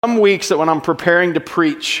Some weeks that when I'm preparing to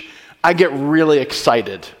preach, I get really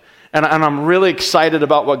excited. And I'm really excited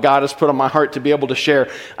about what God has put on my heart to be able to share.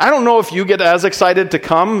 I don't know if you get as excited to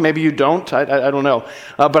come. Maybe you don't. I don't know.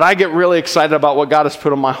 But I get really excited about what God has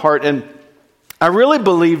put on my heart. And I really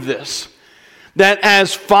believe this, that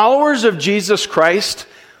as followers of Jesus Christ,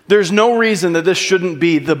 there's no reason that this shouldn't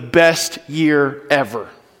be the best year ever.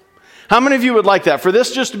 How many of you would like that? For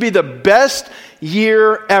this just to be the best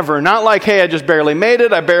year ever. Not like, hey, I just barely made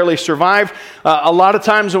it, I barely survived. A lot of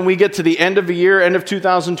times when we get to the end of a year, end of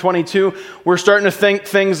 2022, we're starting to think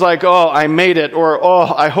things like, oh, I made it, or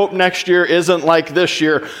oh, I hope next year isn't like this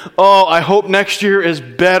year. Oh, I hope next year is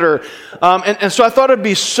better. And so I thought it'd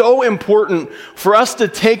be so important for us to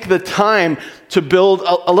take the time to build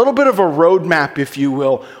a little bit of a roadmap, if you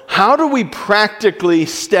will. How do we practically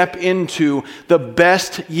step into the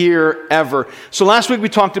best year ever? So last week we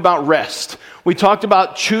talked about rest. We talked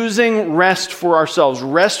about choosing rest for ourselves,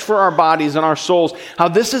 rest for our bodies and our souls, how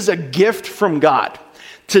this is a gift from God.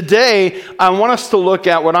 Today, I want us to look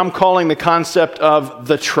at what I'm calling the concept of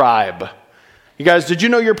the tribe. You guys, did you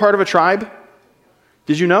know you're part of a tribe?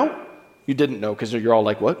 Did you know? You didn't know because you're all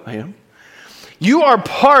like, what? I am? You are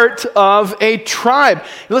part of a tribe.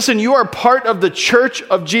 Listen, you are part of the church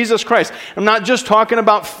of Jesus Christ. I'm not just talking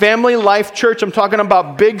about Family Life Church. I'm talking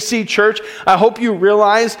about Big C Church. I hope you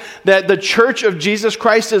realize that the church of Jesus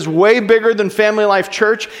Christ is way bigger than Family Life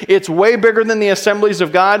Church. It's way bigger than the Assemblies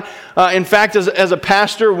of God. In fact, as a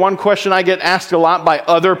pastor, one question I get asked a lot by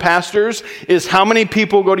other pastors is, how many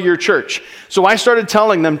people go to your church? So I started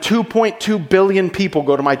telling them 2.2 billion people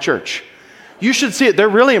go to my church. You should see it. They're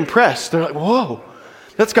really impressed. They're like, whoa,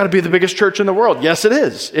 that's got to be the biggest church in the world. Yes, it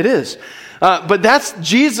is. It is. But that's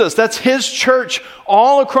Jesus. That's his church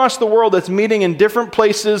all across the world that's meeting in different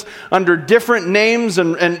places under different names,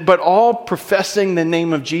 but all professing the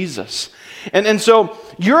name of Jesus. And so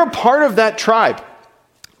you're a part of that tribe.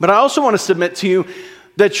 But I also want to submit to you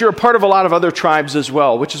that you're a part of a lot of other tribes as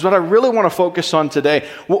well, which is what I really want to focus on today.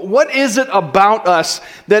 What is it about us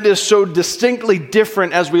that is so distinctly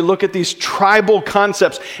different as we look at these tribal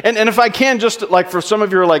concepts? And if I can, just like for some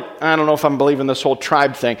of you are like, I don't know if I'm believing this whole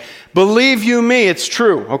tribe thing. Believe you me, it's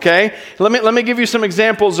true, okay? Let me give you some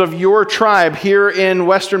examples of your tribe here in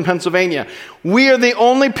Western Pennsylvania. We are the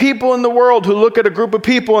only people in the world who look at a group of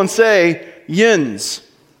people and say, yins.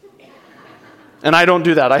 And I don't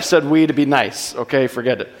do that. I said we to be nice. Okay,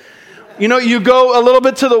 forget it. You know, you go a little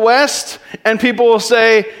bit to the west, and people will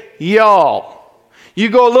say, y'all. You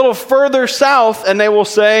go a little further south, and they will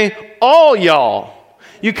say, all y'all.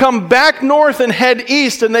 You come back north and head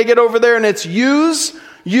east, and they get over there, and it's yous,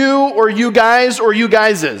 you, or you guys, or you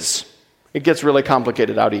guyses. It gets really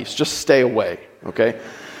complicated out east. Just stay away, okay?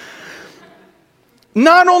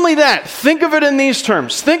 Not only that, think of it in these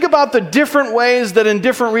terms. Think about the different ways that in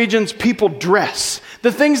different regions people dress,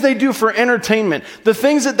 the things they do for entertainment, the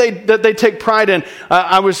things that they take pride in.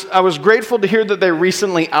 I was grateful to hear that they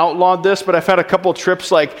recently outlawed this, but I've had a couple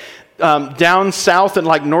trips like down south in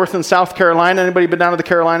like North and South Carolina. Anybody been down to the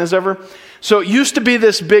Carolinas ever? So it used to be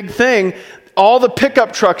this big thing. All the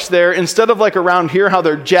pickup trucks there, instead of like around here, how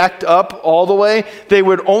they're jacked up all the way, they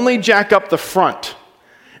would only jack up the front.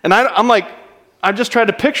 And I'm like, I just tried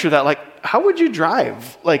to picture that, like, how would you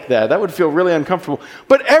drive like that? That would feel really uncomfortable.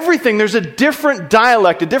 But everything, there's a different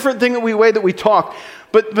dialect, a different thing way that we talk.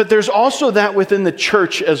 But there's also that within the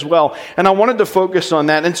church as well. And I wanted to focus on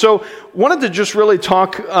that. And so wanted to just really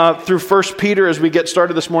talk through 1 Peter as we get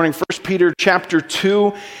started this morning. 1 Peter chapter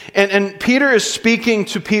 2. And Peter is speaking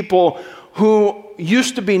to people who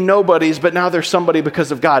used to be nobodies, but now they're somebody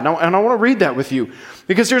because of God. And I want to read that with you.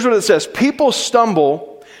 Because here's what it says. People stumble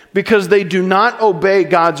because they do not obey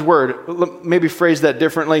God's word. Maybe phrase that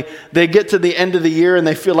differently. They get to the end of the year and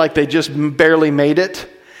they feel like they just barely made it.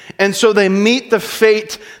 And so they meet the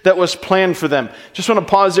fate that was planned for them. Just want to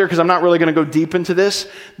pause there because I'm not really going to go deep into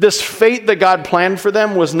this. This fate that God planned for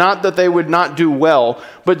them was not that they would not do well,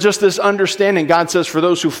 but just this understanding. God says, for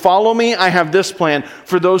those who follow me, I have this plan.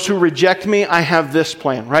 For those who reject me, I have this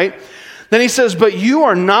plan, right? Then he says, but you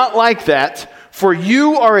are not like that. For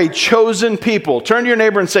you are a chosen people. Turn to your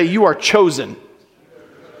neighbor and say, you are chosen.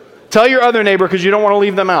 Tell your other neighbor because you don't want to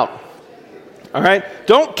leave them out. All right?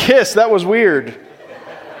 Don't kiss. That was weird.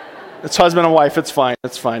 It's husband and wife. It's fine.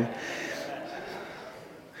 It's fine.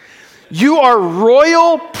 You are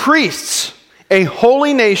royal priests, a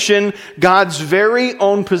holy nation, God's very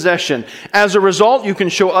own possession. As a result, you can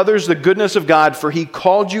show others the goodness of God, for he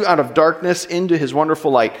called you out of darkness into his wonderful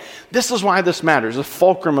light. This is why this matters, the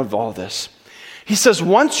fulcrum of all this. He says,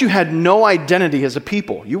 once you had no identity as a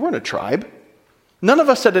people. You weren't a tribe. None of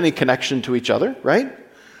us had any connection to each other, right?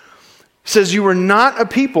 He says, you were not a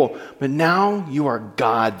people, but now you are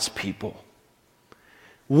God's people.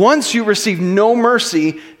 Once you received no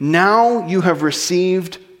mercy, now you have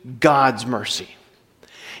received God's mercy.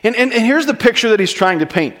 And here's the picture that he's trying to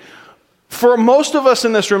paint. For most of us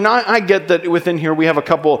in this room, now I get that within here we have a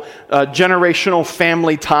couple generational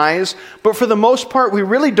family ties, but for the most part, we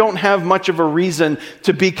really don't have much of a reason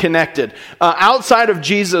to be connected. Outside of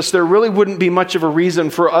Jesus, there really wouldn't be much of a reason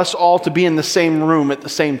for us all to be in the same room at the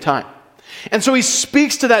same time. And so he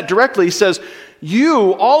speaks to that directly. He says,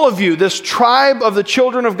 you, all of you, this tribe of the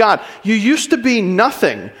children of God, you used to be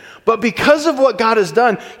nothing, but because of what God has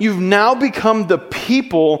done, you've now become the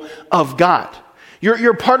people of God.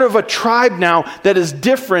 You're part of a tribe now that is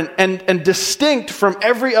different and distinct from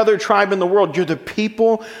every other tribe in the world. You're the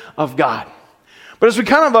people of God. But as we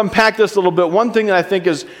kind of unpack this a little bit, one thing that I think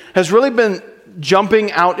has really been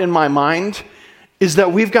jumping out in my mind is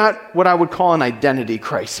that we've got what I would call an identity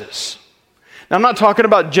crisis. Now, I'm not talking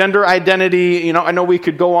about gender identity. I know we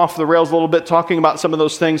could go off the rails a little bit talking about some of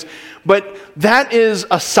those things, but that is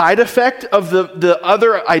a side effect of the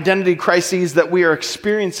other identity crises that we are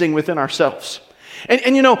experiencing within ourselves. And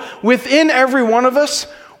within every one of us,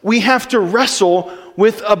 we have to wrestle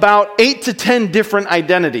with about 8 to 10 different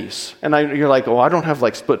identities. And you're like, I don't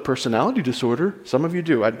have split personality disorder. Some of you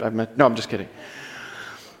do. No, I'm just kidding.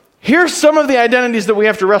 Here's some of the identities that we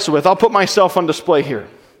have to wrestle with. I'll put myself on display here.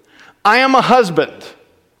 I am a husband.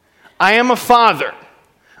 I am a father.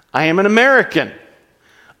 I am an American.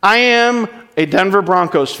 I am a Denver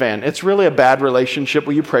Broncos fan. It's really a bad relationship.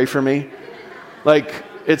 Will you pray for me?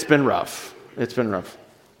 It's been rough. It's been rough.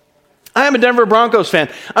 I am a Denver Broncos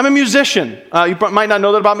fan. I'm a musician. You might not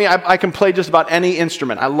know that about me. I can play just about any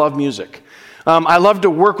instrument. I love music. I love to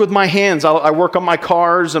work with my hands. I work on my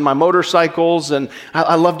cars and my motorcycles, and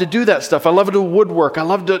I love to do that stuff. I love to do woodwork. I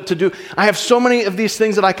love to do. I have so many of these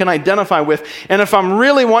things that I can identify with. And if I'm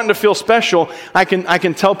really wanting to feel special, I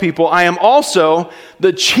can tell people I am also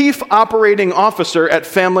the chief operating officer at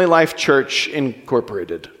Family Life Church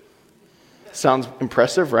Incorporated. Sounds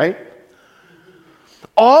impressive, right?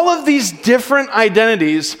 All of these different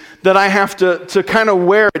identities that I have to kind of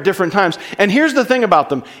wear at different times. And here's the thing about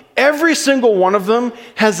them. Every single one of them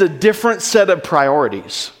has a different set of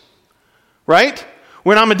priorities. Right?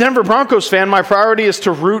 When I'm a Denver Broncos fan, my priority is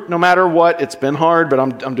to root no matter what. It's been hard, but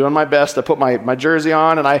I'm doing my best. I put my jersey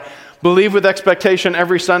on, and I believe with expectation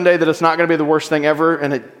every Sunday that it's not going to be the worst thing ever,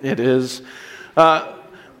 and it is.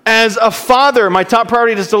 As a father, my top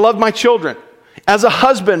priority is to love my children. As a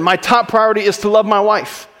husband, my top priority is to love my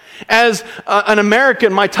wife. As an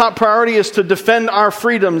American, my top priority is to defend our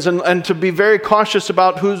freedoms and to be very cautious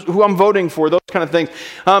about who I'm voting for, those kind of things.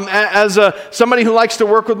 As somebody who likes to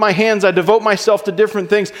work with my hands, I devote myself to different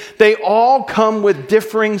things. They all come with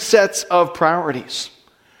differing sets of priorities.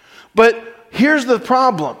 But here's the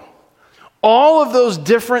problem. All of those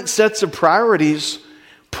different sets of priorities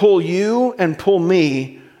pull you and pull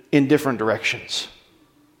me in different directions.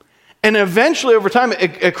 And eventually, over time,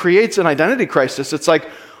 it creates an identity crisis. It's like,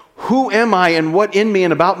 who am I and what in me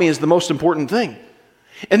and about me is the most important thing?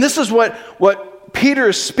 And this is what Peter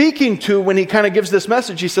is speaking to when he kind of gives this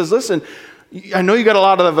message. He says, listen, I know you got a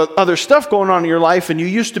lot of other stuff going on in your life, and you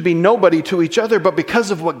used to be nobody to each other, but because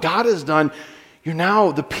of what God has done, you're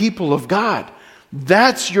now the people of God.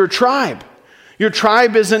 That's your tribe. Your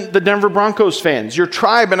tribe isn't the Denver Broncos fans. Your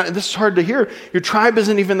tribe, and this is hard to hear, your tribe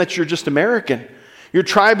isn't even that you're just American. Your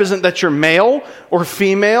tribe isn't that you're male or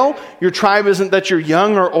female. Your tribe isn't that you're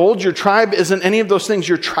young or old. Your tribe isn't any of those things.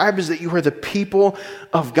 Your tribe is that you are the people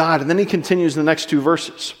of God. And then he continues in the next 2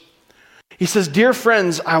 verses. He says, dear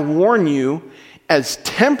friends, I warn you as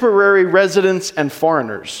temporary residents and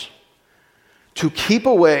foreigners to keep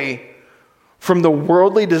away from the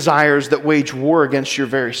worldly desires that wage war against your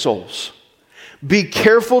very souls. Be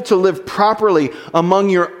careful to live properly among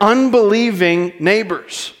your unbelieving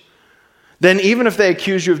neighbors. Then even if they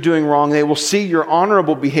accuse you of doing wrong, they will see your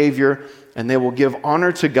honorable behavior and they will give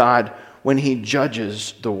honor to God when he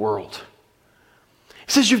judges the world.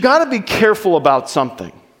 He says you've got to be careful about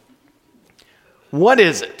something. What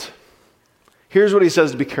is it? Here's what he says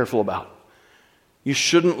to be careful about. You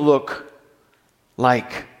shouldn't look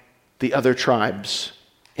like the other tribes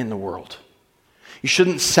in the world. You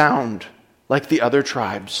shouldn't sound like the other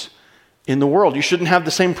tribes in the world. You shouldn't have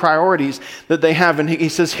the same priorities that they have. And he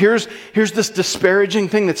says, here's this disparaging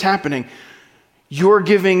thing that's happening. You're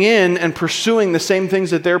giving in and pursuing the same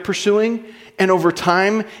things that they're pursuing, and over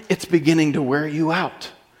time, it's beginning to wear you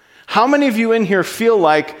out. How many of you in here feel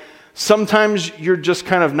like Sometimes you're just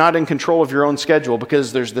kind of not in control of your own schedule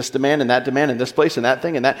because there's this demand and this place and that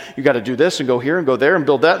thing and that. You got to do this and go here and go there and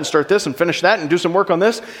build that and start this and finish that and do some work on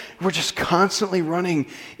this. We're just constantly running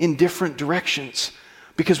in different directions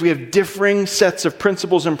because we have differing sets of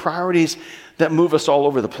principles and priorities that move us all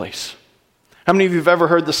over the place. How many of you have ever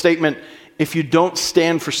heard the statement, if you don't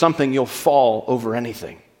stand for something, you'll fall over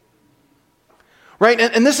anything? Right?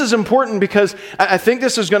 And this is important because I think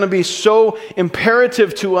this is going to be so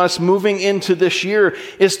imperative to us moving into this year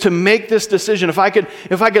is to make this decision. If I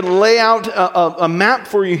could lay out a map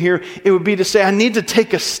for you here, it would be to say I need to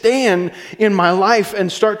take a stand in my life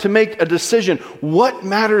and start to make a decision. What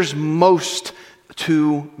matters most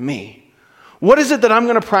to me? What is it that I'm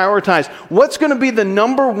going to prioritize? What's going to be the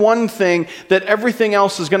number one thing that everything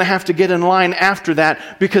else is going to have to get in line after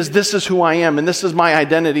that because this is who I am and this is my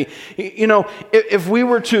identity? You know, if we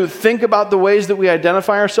were to think about the ways that we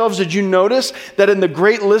identify ourselves, did you notice that in the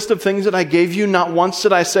great list of things that I gave you, not once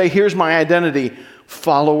did I say, here's my identity,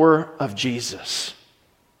 follower of Jesus.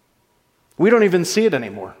 We don't even see it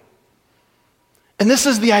anymore. And this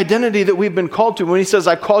is the identity that we've been called to. When he says,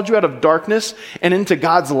 I called you out of darkness and into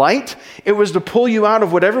God's light, it was to pull you out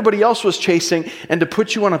of what everybody else was chasing and to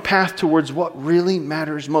put you on a path towards what really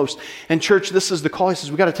matters most. And church, this is the call. He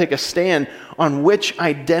says, we've got to take a stand on which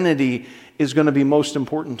identity is going to be most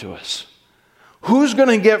important to us. Who's going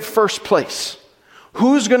to get first place?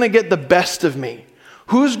 Who's going to get the best of me?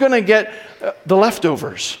 Who's going to get the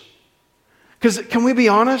leftovers? Because can we be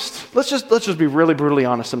honest? Let's just be really brutally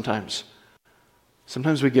honest sometimes.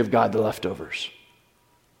 Sometimes we give God the leftovers.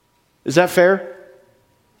 Is that fair?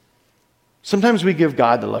 Sometimes we give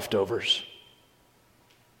God the leftovers.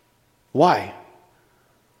 Why?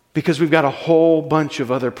 Because we've got a whole bunch of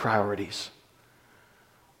other priorities.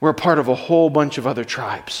 We're a part of a whole bunch of other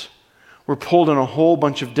tribes. We're pulled in a whole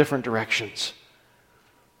bunch of different directions.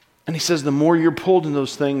 And he says the more you're pulled in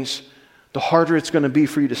those things, the harder it's going to be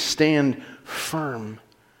for you to stand firm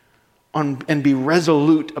on and be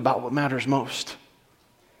resolute about what matters most.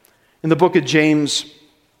 In the book of James,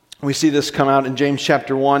 we see this come out in James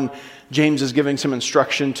chapter 1. James is giving some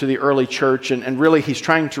instruction to the early church, and really he's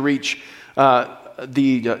trying to reach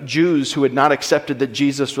the Jews who had not accepted that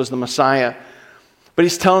Jesus was the Messiah. But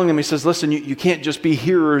he's telling them, he says, listen, you can't just be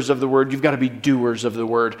hearers of the word, you've got to be doers of the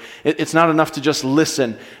word. It's not enough to just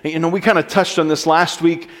listen. You know, we kind of touched on this last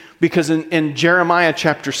week because in Jeremiah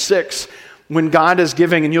chapter 6, when God is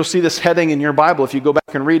giving, and you'll see this heading in your Bible if you go back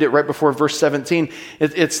and read it right before verse 17,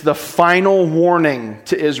 it's the final warning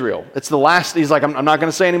to Israel. It's the last, he's like, I'm not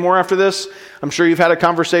going to say any more after this. I'm sure you've had a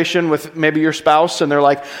conversation with maybe your spouse, and they're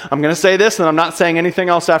like, I'm going to say this, and I'm not saying anything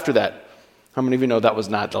else after that. How many of you know that was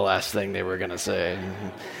not the last thing they were going to say?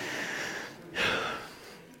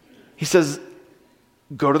 He says,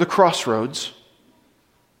 go to the crossroads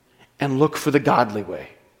and look for the godly way,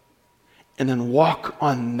 and then walk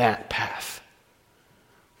on that path.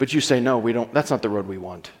 But you say, no, we don't. That's not the road we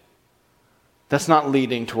want. That's not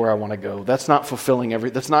leading to where I want to go. That's not fulfilling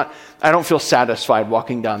I don't feel satisfied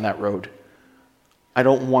walking down that road. I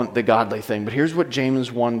don't want the godly thing. But here's what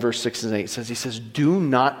James 1 verse 6 and 8 says. He says, do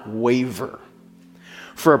not waver.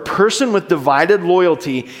 For a person with divided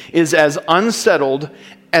loyalty is as unsettled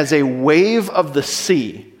as a wave of the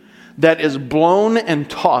sea that is blown and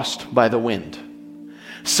tossed by the wind.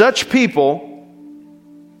 Such people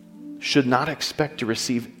should not expect to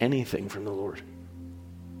receive anything from the Lord.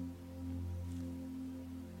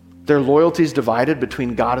 Their loyalty is divided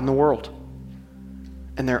between God and the world,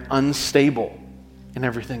 and they're unstable in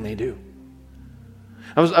everything they do.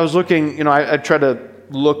 I was looking, I try to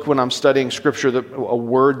look when I'm studying Scripture, a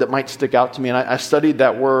word that might stick out to me, and I studied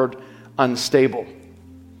that word unstable.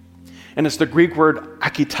 And it's the Greek word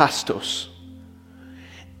akitastos.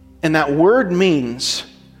 And that word means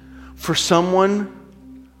for someone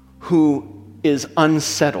who is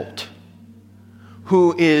unsettled,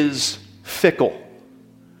 who is fickle,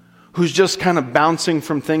 who's just kind of bouncing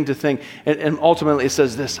from thing to thing. And ultimately it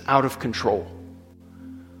says this, out of control.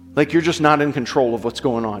 Like you're just not in control of what's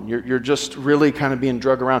going on. You're just really kind of being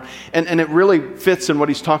drug around. And it really fits in what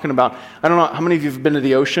he's talking about. I don't know, how many of you have been to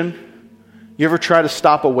the ocean? You ever try to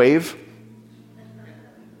stop a wave?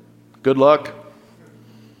 Good luck.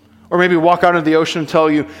 Or maybe walk out into the ocean and tell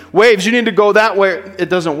you, waves, you need to go that way. It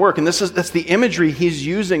doesn't work. And that's the imagery he's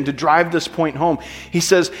using to drive this point home. He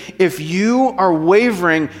says, if you are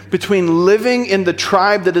wavering between living in the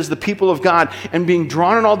tribe that is the people of God and being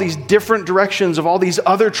drawn in all these different directions of all these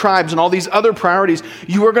other tribes and all these other priorities,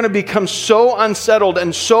 you are going to become so unsettled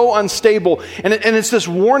and so unstable. And it's this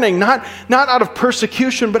warning, not out of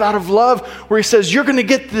persecution, but out of love, where he says, you're going to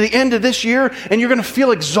get to the end of this year and you're going to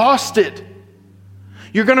feel exhausted.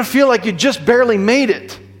 You're going to feel like you just barely made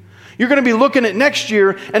it. You're going to be looking at next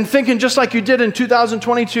year and thinking just like you did in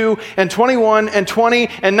 2022 and 21 and 20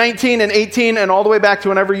 and 19 and 18 and all the way back to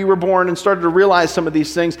whenever you were born and started to realize some of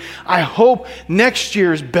these things. I hope next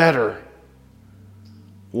year is better.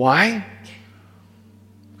 Why?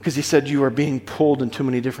 Because he said you are being pulled in too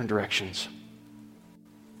many different directions.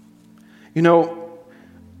 You know,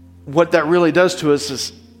 what that really does to us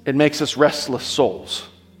is it makes us restless souls.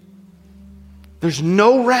 There's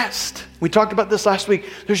no rest. We talked about this last week.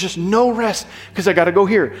 There's just no rest because I got to go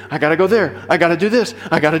here. I got to go there. I got to do this.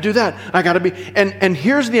 I got to do that. I got to be. And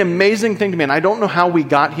here's the amazing thing to me, and I don't know how we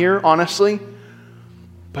got here, honestly,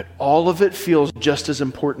 but all of it feels just as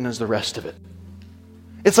important as the rest of it.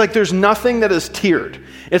 It's like there's nothing that is tiered.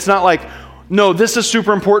 It's not like, no, this is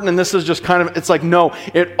super important and this is just kind of, it's like, no,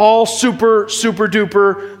 it all super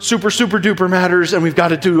duper matters and we've got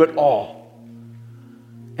to do it all.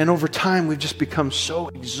 And over time, we've just become so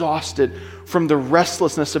exhausted from the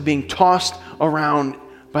restlessness of being tossed around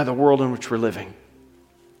by the world in which we're living.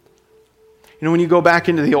 You know, when you go back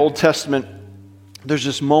into the Old Testament, there's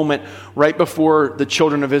this moment right before the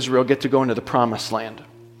children of Israel get to go into the Promised Land.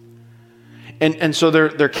 And so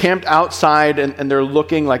they're camped outside and they're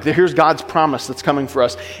looking like, here's God's promise that's coming for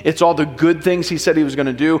us. It's all the good things he said he was going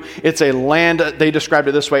to do. It's a land, they described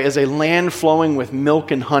it this way, as a land flowing with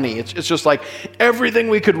milk and honey. It's just like everything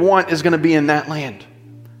we could want is going to be in that land.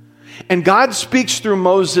 And God speaks through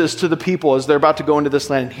Moses to the people as they're about to go into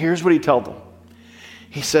this land. And here's what he tells them.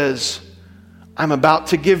 He says, I'm about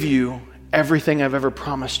to give you everything I've ever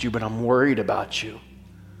promised you, but I'm worried about you.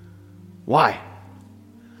 Why?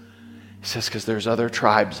 He says, because there's other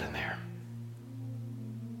tribes in there.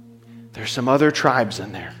 There's some other tribes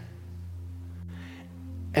in there.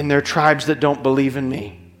 And they're tribes that don't believe in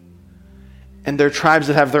me. And they're tribes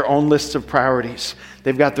that have their own lists of priorities.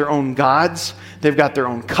 They've got their own gods. They've got their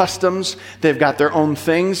own customs. They've got their own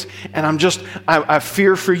things. And I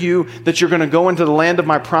fear for you that you're going to go into the land of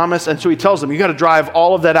my promise. And so he tells them, you got to drive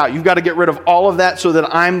all of that out. You've got to get rid of all of that so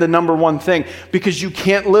that I'm the number one thing. Because you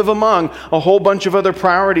can't live among a whole bunch of other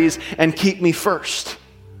priorities and keep me first.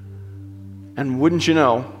 And wouldn't you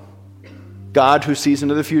know, God who sees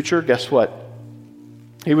into the future, guess what?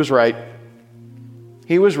 He was right.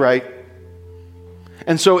 He was right.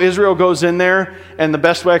 And so Israel goes in there, and the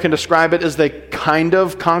best way I can describe it is they kind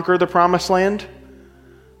of conquer the Promised Land.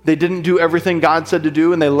 They didn't do everything God said to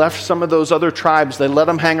do, and they left some of those other tribes. They let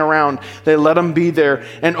them hang around. They let them be there.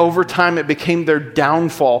 And over time, it became their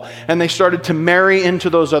downfall. And they started to marry into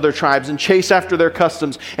those other tribes and chase after their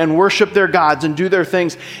customs and worship their gods and do their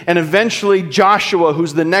things. And eventually, Joshua,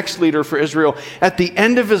 who's the next leader for Israel, at the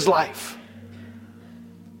end of his life,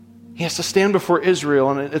 he has to stand before Israel,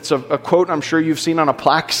 and it's a quote I'm sure you've seen on a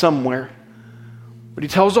plaque somewhere. But he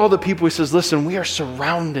tells all the people, he says, listen, we are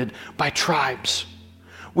surrounded by tribes.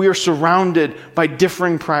 We are surrounded by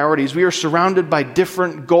differing priorities. We are surrounded by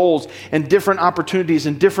different goals and different opportunities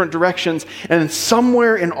in different directions. And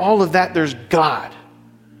somewhere in all of that, there's God.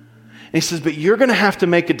 And he says, but you're going to have to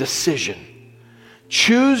make a decision.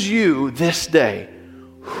 Choose you this day.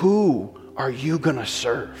 Who are you going to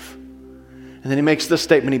serve? And then he makes this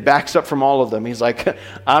statement. He backs up from all of them. He's like,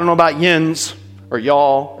 I don't know about yins or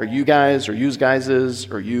y'all or you guys or yous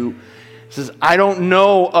guyses or you. He says, I don't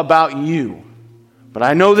know about you, but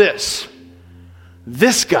I know this.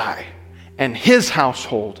 This guy and his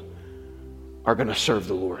household are going to serve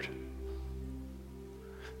the Lord.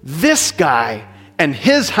 This guy and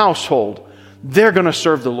his household, they're going to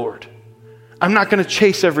serve the Lord. I'm not going to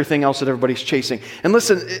chase everything else that everybody's chasing. And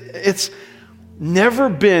listen, it's never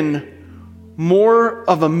been more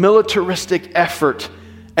of a militaristic effort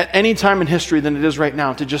at any time in history than it is right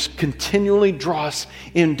now to just continually draw us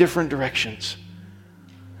in different directions.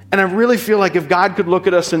 And I really feel like if God could look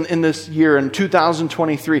at us in this year, in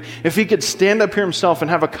 2023, if he could stand up here himself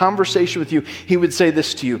and have a conversation with you, he would say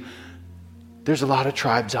this to you. There's a lot of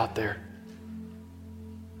tribes out there.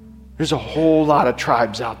 There's a whole lot of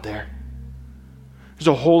tribes out there. There's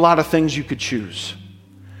a whole lot of things you could choose.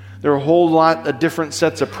 There are a whole lot of different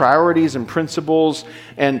sets of priorities and principles,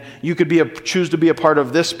 and you could choose to be a part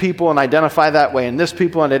of this people and identify that way, and this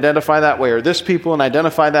people and identify that way, or this people and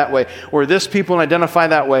identify that way, or this people and identify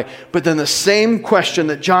that way. But then the same question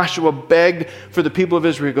that Joshua begged for the people of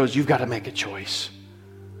Israel goes, you've got to make a choice.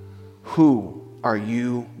 Who are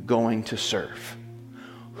you going to serve?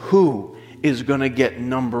 Who is going to get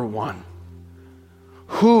number one?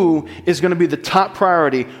 Who is going to be the top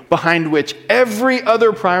priority behind which every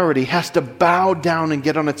other priority has to bow down and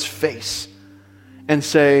get on its face and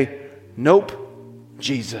say, nope,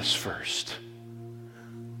 Jesus first.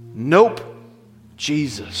 Nope,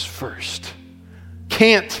 Jesus first.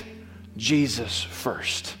 can't, Jesus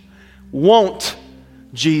first. Won't,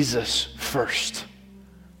 Jesus first.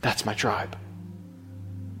 That's my tribe.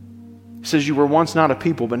 He says, you were once not a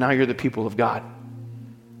people, but now you're the people of God.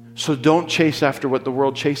 So don't chase after what the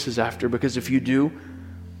world chases after, because if you do,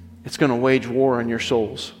 it's going to wage war on your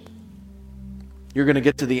souls. You're going to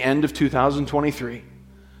get to the end of 2023.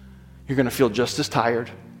 You're going to feel just as tired,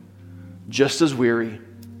 just as weary,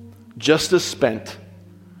 just as spent,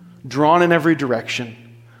 drawn in every direction,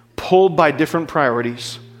 pulled by different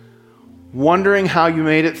priorities, wondering how you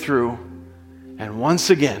made it through, and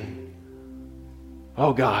once again,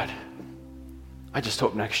 oh God, I just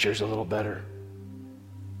hope next year's a little better.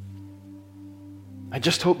 I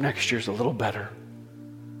just hope next year's a little better.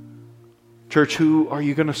 Church, who are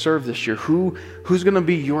you going to serve this year? Who's going to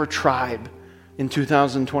be your tribe in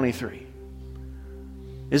 2023?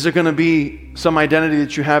 Is it going to be some identity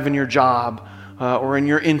that you have in your job or in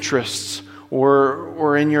your interests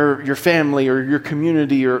or in your family or your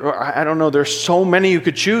community or I don't know. There's so many you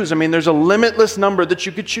could choose. I mean, there's a limitless number that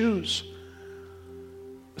you could choose.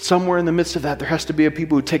 But somewhere in the midst of that, there has to be a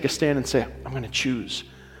people who take a stand and say, I'm going to choose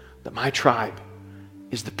that my tribe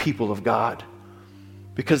is the people of God.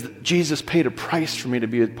 Because Jesus paid a price for me to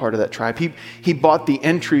be a part of that tribe. He bought the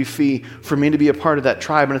entry fee for me to be a part of that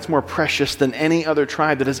tribe, and it's more precious than any other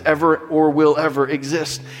tribe that has ever or will ever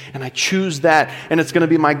exist. And I choose that, and it's going to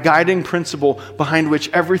be my guiding principle behind which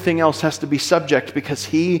everything else has to be subject, because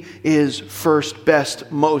He is first,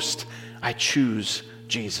 best, most. I choose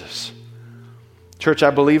Jesus. Church, I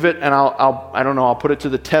believe it, and I don't know, I'll put it to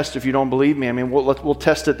the test if you don't believe me. I mean, we'll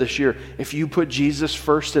test it this year. If you put Jesus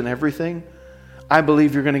first in everything, I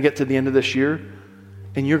believe you're going to get to the end of this year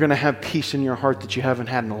and you're going to have peace in your heart that you haven't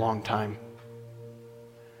had in a long time.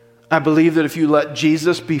 I believe that if you let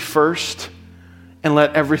Jesus be first and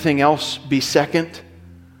let everything else be second,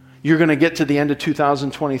 you're going to get to the end of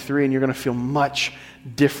 2023 and you're going to feel much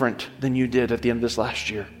different than you did at the end of this last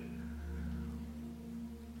year.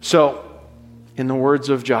 So, in the words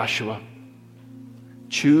of Joshua,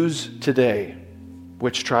 choose today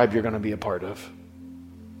which tribe you're going to be a part of.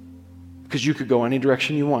 Because you could go any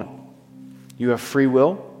direction you want. You have free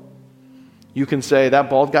will. You can say, that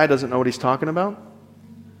bald guy doesn't know what he's talking about.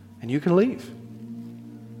 And you can leave.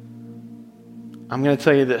 I'm going to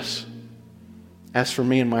tell you this. As for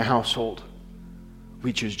me and my household,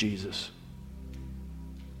 we choose Jesus.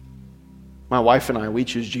 My wife and I, we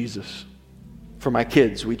choose Jesus. For my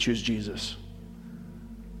kids, we choose Jesus.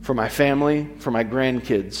 For my family, for my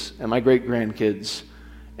grandkids and my great-grandkids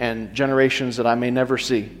and generations that I may never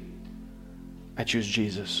see, I choose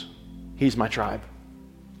Jesus. He's my tribe.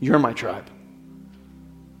 You're my tribe.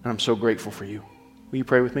 And I'm so grateful for you. Will you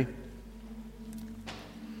pray with me?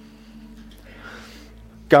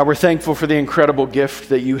 God, we're thankful for the incredible gift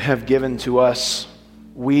that you have given to us.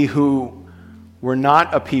 We who were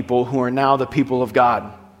not a people who are now the people of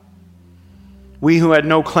God. We who had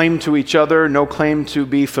no claim to each other, no claim to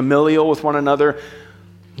be familial with one another,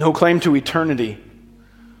 no claim to eternity.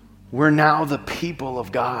 We're now the people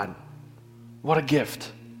of God. What a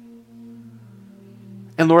gift.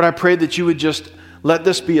 And Lord, I pray that you would just let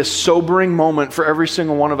this be a sobering moment for every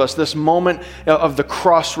single one of us. This moment of the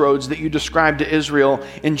crossroads that you described to Israel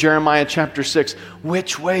in Jeremiah chapter 6.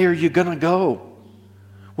 Which way are you going to go?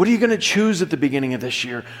 What are you going to choose at the beginning of this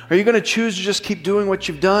year? Are you going to choose to just keep doing what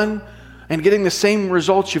you've done and getting the same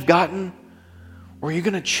results you've gotten? Or are you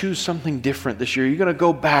going to choose something different this year? Are you going to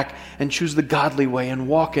go back and choose the godly way and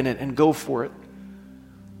walk in it and go for it?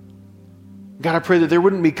 God, I pray that there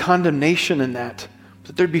wouldn't be condemnation in that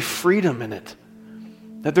there'd be freedom in it,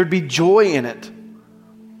 that there'd be joy in it,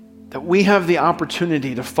 that we have the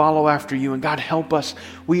opportunity to follow after you. And God, help us.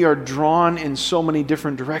 We are drawn in so many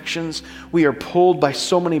different directions. We are pulled by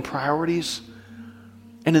so many priorities.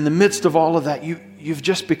 And in the midst of all of that, you've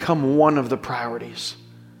just become one of the priorities.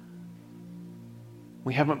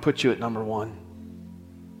 We haven't put you at number one.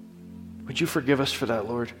 Would you forgive us for that,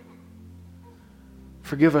 Lord?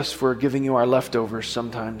 Forgive us for giving you our leftovers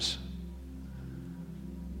sometimes.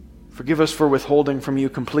 Forgive us for withholding from you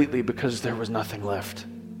completely because there was nothing left.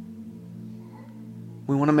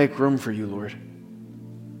 We want to make room for you, Lord.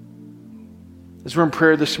 As we're in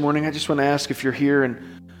prayer this morning, I just want to ask if you're here and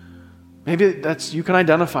maybe you can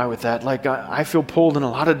identify with that. Like I feel pulled in a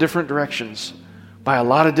lot of different directions by a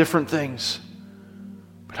lot of different things.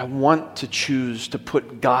 But I want to choose to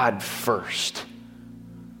put God first.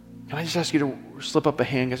 Can I just ask you to slip up a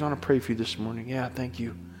hand? Guys, I want to pray for you this morning. Yeah, thank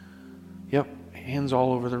you. Yep, hands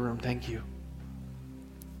all over the room. Thank you.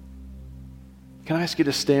 Can I ask you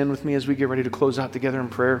to stand with me as we get ready to close out together in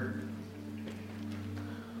prayer?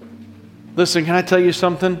 Listen, can I tell you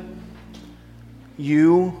something?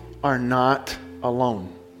 you are not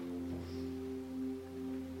alone.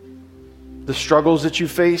 The struggles that you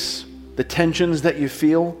face, the tensions that you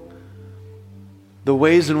feel, the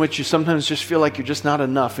ways in which you sometimes just feel like you're just not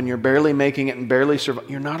enough and you're barely making it and barely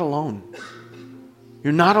surviving, you're not alone.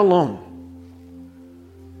 You're not alone.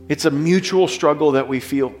 It's a mutual struggle that we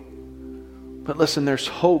feel. But listen, there's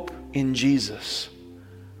hope in Jesus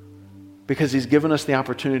because he's given us the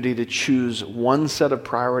opportunity to choose one set of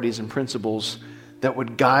priorities and principles that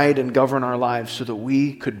would guide and govern our lives so that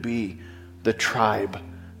we could be the tribe,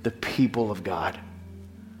 the people of God.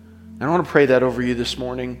 And I want to pray that over you this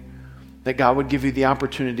morning, that God would give you the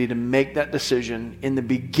opportunity to make that decision in the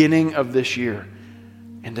beginning of this year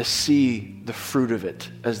and to see the fruit of it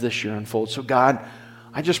as this year unfolds. So God,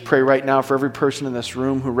 I just pray right now for every person in this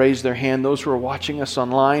room who raised their hand, those who are watching us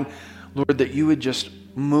online, Lord, that you would just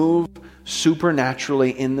move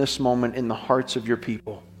supernaturally in this moment in the hearts of your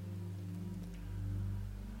people.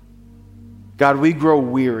 God, we grow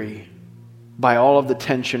weary by all of the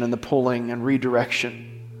tension and the pulling and redirection.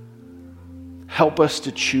 Help us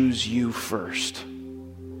to choose you first.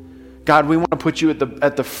 God, we want to put you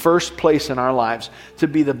at the first place in our lives to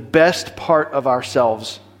be the best part of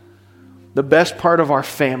ourselves, the best part of our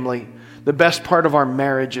family, the best part of our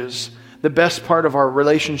marriages, the best part of our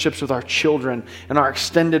relationships with our children and our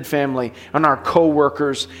extended family and our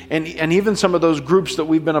co-workers and even some of those groups that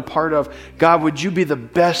we've been a part of. God, would you be the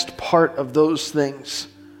best part of those things?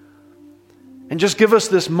 And just give us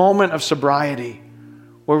this moment of sobriety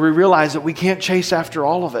where we realize that we can't chase after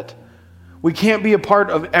all of it. We can't be a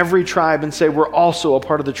part of every tribe and say we're also a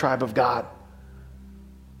part of the tribe of God.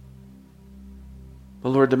 But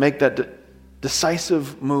Lord, to make that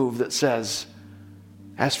decisive move that says,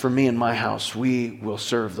 as for me and my house, we will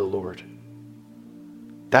serve the Lord.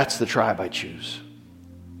 That's the tribe I choose.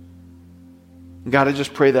 God, I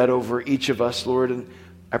just pray that over each of us, Lord, and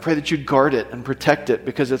I pray that you'd guard it and protect it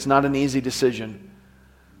because it's not an easy decision.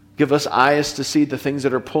 Give us eyes to see the things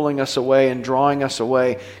that are pulling us away and drawing us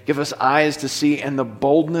away. Give us eyes to see and the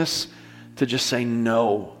boldness to just say,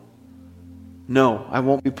 no. No, I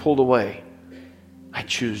won't be pulled away. I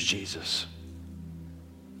choose Jesus.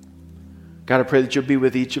 God, I pray that you'll be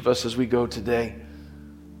with each of us as we go today.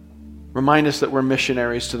 Remind us that we're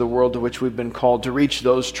missionaries to the world to which we've been called, to reach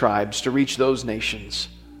those tribes, to reach those nations.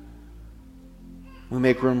 We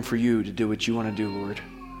make room for you to do what you want to do, Lord.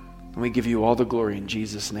 And we give you all the glory in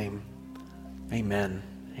Jesus' name. Amen.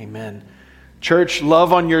 Amen. Church,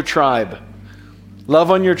 love on your tribe.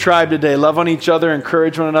 Love on your tribe today. Love on each other.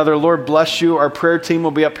 Encourage one another. Lord bless you. Our prayer team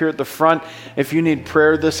will be up here at the front. If you need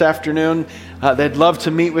prayer this afternoon, they'd love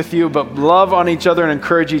to meet with you. But love on each other and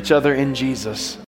encourage each other in Jesus.